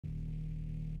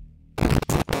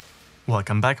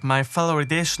Welcome back, my fellow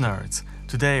radiation nerds.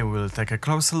 Today we'll take a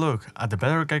closer look at the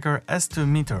Better Geiger S2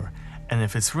 meter and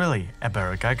if it's really a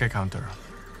Better Geiger counter.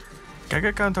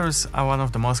 Geiger counters are one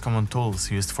of the most common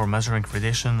tools used for measuring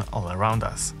radiation all around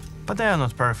us, but they are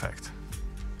not perfect.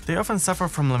 They often suffer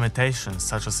from limitations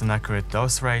such as inaccurate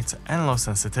dose rates and low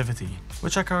sensitivity,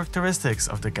 which are characteristics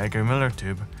of the Geiger-Müller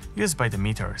tube used by the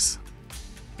meters.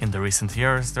 In the recent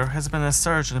years, there has been a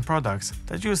surge in products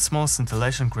that use small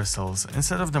scintillation crystals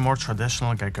instead of the more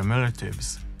traditional Geiger-Müller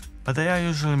tubes, but they are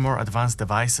usually more advanced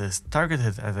devices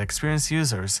targeted at experienced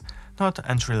users, not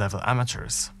entry-level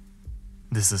amateurs.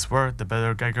 This is where the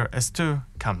Better Geiger S2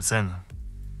 comes in.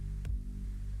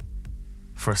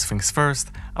 First things first,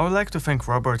 I would like to thank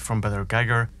Robert from Better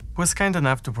Geiger, who was kind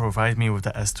enough to provide me with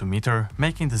the S2 meter,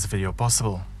 making this video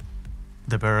possible.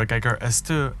 The Better Geiger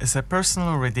S2 is a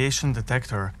personal radiation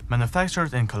detector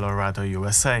manufactured in Colorado,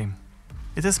 USA.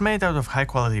 It is made out of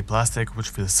high-quality plastic which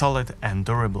feels solid and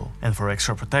durable, and for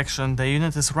extra protection the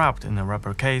unit is wrapped in a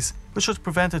rubber case which should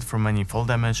prevent it from any fall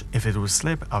damage if it would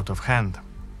slip out of hand.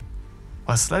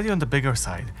 While slightly on the bigger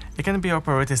side, it can be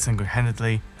operated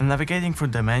single-handedly, and navigating through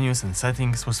the menus and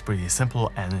settings was pretty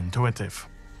simple and intuitive.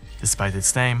 Despite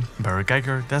its name, Better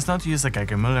Geiger does not use a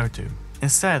Geiger-Müller tube.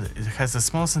 Instead, it has a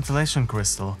small scintillation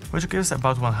crystal which gives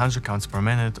about 100 counts per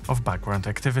minute of background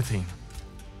activity.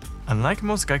 Unlike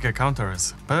most Geiger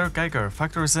counters, Better Geiger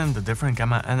factors in the different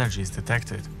gamma energies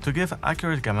detected to give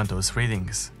accurate gamma dose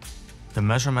readings. The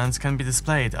measurements can be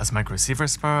displayed as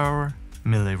microsieverts per hour,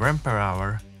 millirem per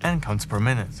hour, and counts per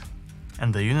minute.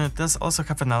 And the unit does also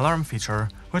have an alarm feature,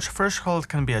 which threshold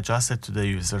can be adjusted to the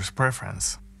user's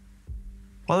preference.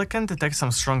 While it can detect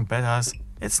some strong betas,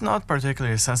 it's not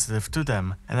particularly sensitive to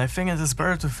them, and I think it is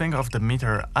better to think of the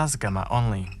meter as gamma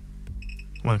only.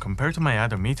 When compared to my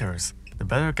other meters, the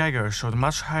Better Geiger showed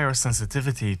much higher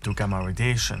sensitivity to gamma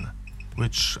radiation,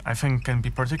 which I think can be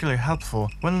particularly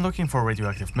helpful when looking for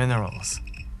radioactive minerals.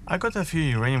 I got a few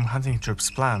uranium hunting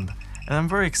trips planned, and I'm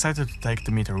very excited to take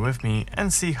the meter with me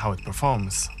and see how it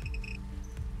performs.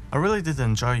 I really did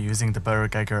enjoy using the Better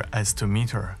Geiger S2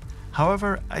 meter.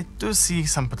 However, I do see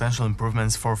some potential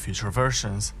improvements for future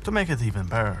versions to make it even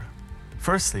better.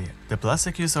 Firstly, the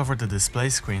plastic used over the display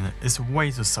screen is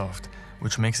way too soft,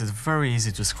 which makes it very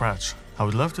easy to scratch. I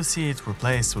would love to see it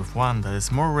replaced with one that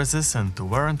is more resistant to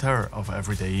wear and tear of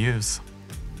everyday use.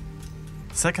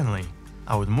 Secondly,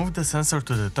 I would move the sensor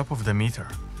to the top of the meter.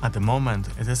 At the moment,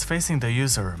 it is facing the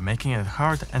user, making it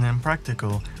hard and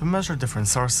impractical to measure different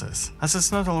sources, as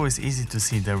it's not always easy to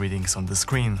see the readings on the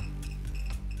screen.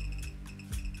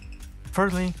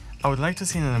 Thirdly, I would like to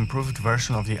see an improved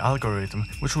version of the algorithm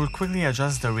which would quickly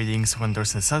adjust the readings when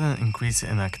there's a sudden increase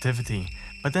in activity,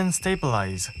 but then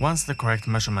stabilize once the correct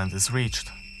measurement is reached.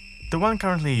 The one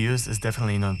currently used is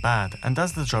definitely not bad and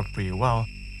does the job pretty well,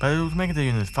 but it would make the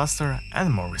unit faster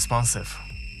and more responsive.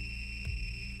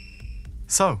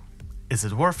 So, is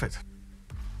it worth it?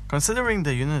 Considering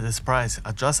the unit is priced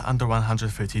at just under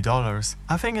 $150,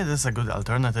 I think it is a good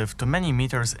alternative to many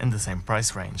meters in the same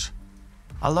price range.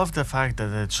 I love the fact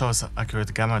that it shows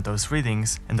accurate gamma dose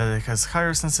readings and that it has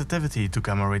higher sensitivity to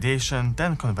gamma radiation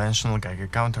than conventional Geiger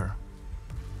counter.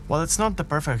 While it's not the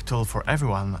perfect tool for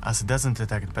everyone as it doesn't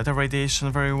detect beta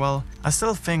radiation very well, I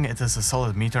still think it is a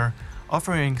solid meter,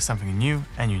 offering something new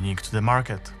and unique to the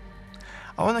market.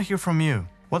 I wanna hear from you.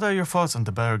 What are your thoughts on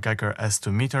the Better Geiger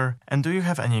S2 meter, and do you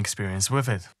have any experience with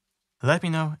it? Let me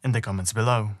know in the comments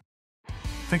below.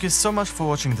 Thank you so much for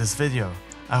watching this video.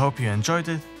 I hope you enjoyed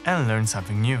it and learned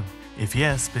something new. If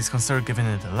yes, please consider giving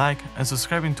it a like and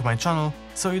subscribing to my channel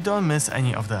so you don't miss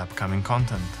any of the upcoming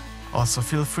content. Also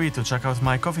feel free to check out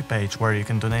my coffee page where you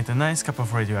can donate a nice cup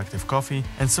of radioactive coffee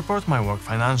and support my work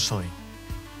financially.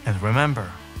 And remember,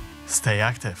 stay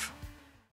active.